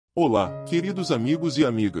Olá, queridos amigos e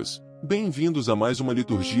amigas. Bem-vindos a mais uma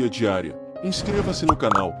liturgia diária. Inscreva-se no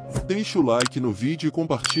canal, deixe o like no vídeo e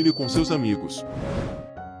compartilhe com seus amigos.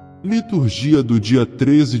 Liturgia do dia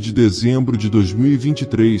 13 de dezembro de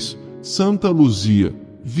 2023, Santa Luzia,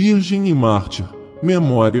 Virgem e Mártir.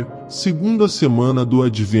 Memória, segunda semana do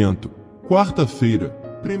Advento. Quarta-feira,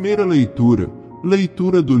 primeira leitura.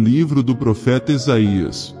 Leitura do livro do profeta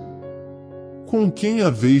Isaías. Com quem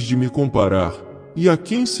haveis de me comparar? E a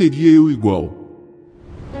quem seria eu igual?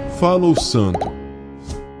 Fala o santo.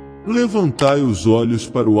 Levantai os olhos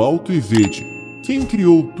para o alto e vede, quem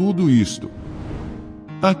criou tudo isto?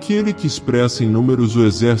 Aquele que expressa em números o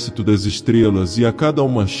exército das estrelas e a cada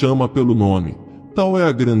uma chama pelo nome, tal é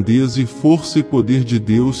a grandeza e força e poder de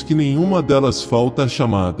Deus que nenhuma delas falta à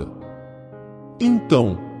chamada.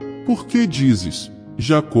 Então, por que dizes,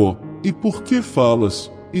 Jacó, e por que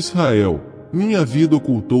falas, Israel? Minha vida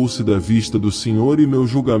ocultou-se da vista do Senhor e meu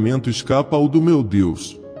julgamento escapa ao do meu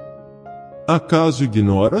Deus. Acaso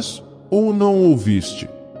ignoras, ou não ouviste?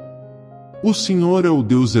 O Senhor é o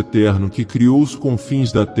Deus eterno que criou os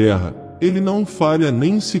confins da terra, ele não falha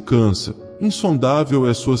nem se cansa, insondável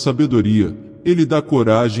é sua sabedoria, ele dá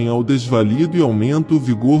coragem ao desvalido e aumenta o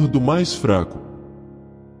vigor do mais fraco.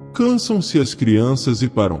 Cansam-se as crianças e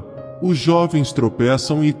param, os jovens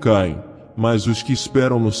tropeçam e caem. Mas os que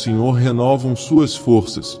esperam no Senhor renovam suas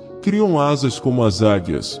forças, criam asas como as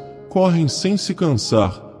águias, correm sem se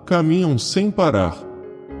cansar, caminham sem parar.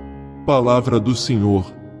 Palavra do Senhor,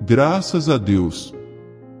 graças a Deus.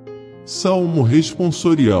 Salmo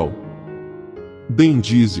responsorial.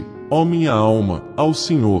 Bendize, ó minha alma, ao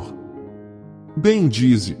Senhor.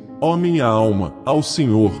 Bendize, ó minha alma, ao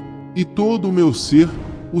Senhor, e todo o meu ser,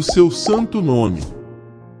 o seu santo nome.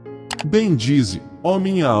 Bendize, ó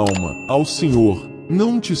minha alma, ao Senhor,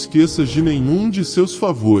 não te esqueças de nenhum de seus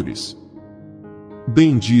favores.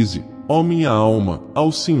 Bendize, ó minha alma,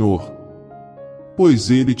 ao Senhor.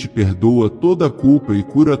 Pois ele te perdoa toda a culpa e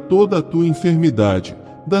cura toda a tua enfermidade,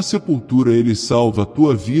 da sepultura ele salva a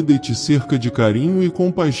tua vida e te cerca de carinho e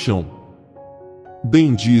compaixão.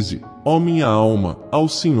 Bendize, ó minha alma, ao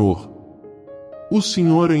Senhor. O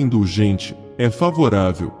Senhor é indulgente, é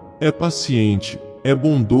favorável, é paciente, é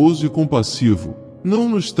bondoso e compassivo. Não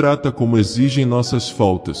nos trata como exigem nossas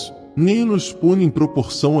faltas, nem nos pune em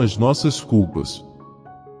proporção às nossas culpas.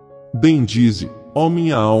 Bendize, ó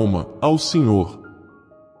minha alma, ao Senhor.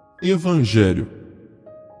 Evangelho.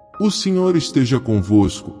 O Senhor esteja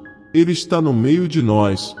convosco, Ele está no meio de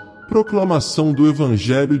nós. Proclamação do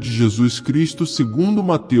Evangelho de Jesus Cristo segundo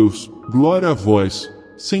Mateus. Glória a vós,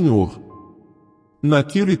 Senhor.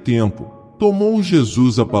 Naquele tempo, tomou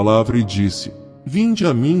Jesus a palavra e disse: Vinde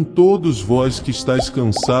a mim todos vós que estáis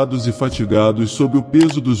cansados e fatigados sob o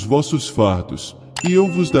peso dos vossos fardos, e eu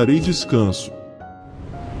vos darei descanso.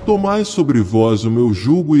 Tomai sobre vós o meu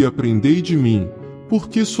jugo e aprendei de mim,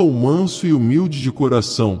 porque sou manso e humilde de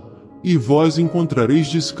coração, e vós encontrareis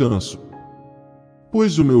descanso.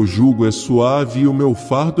 Pois o meu jugo é suave e o meu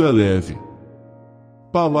fardo é leve.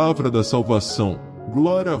 Palavra da salvação.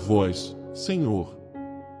 Glória a vós, Senhor.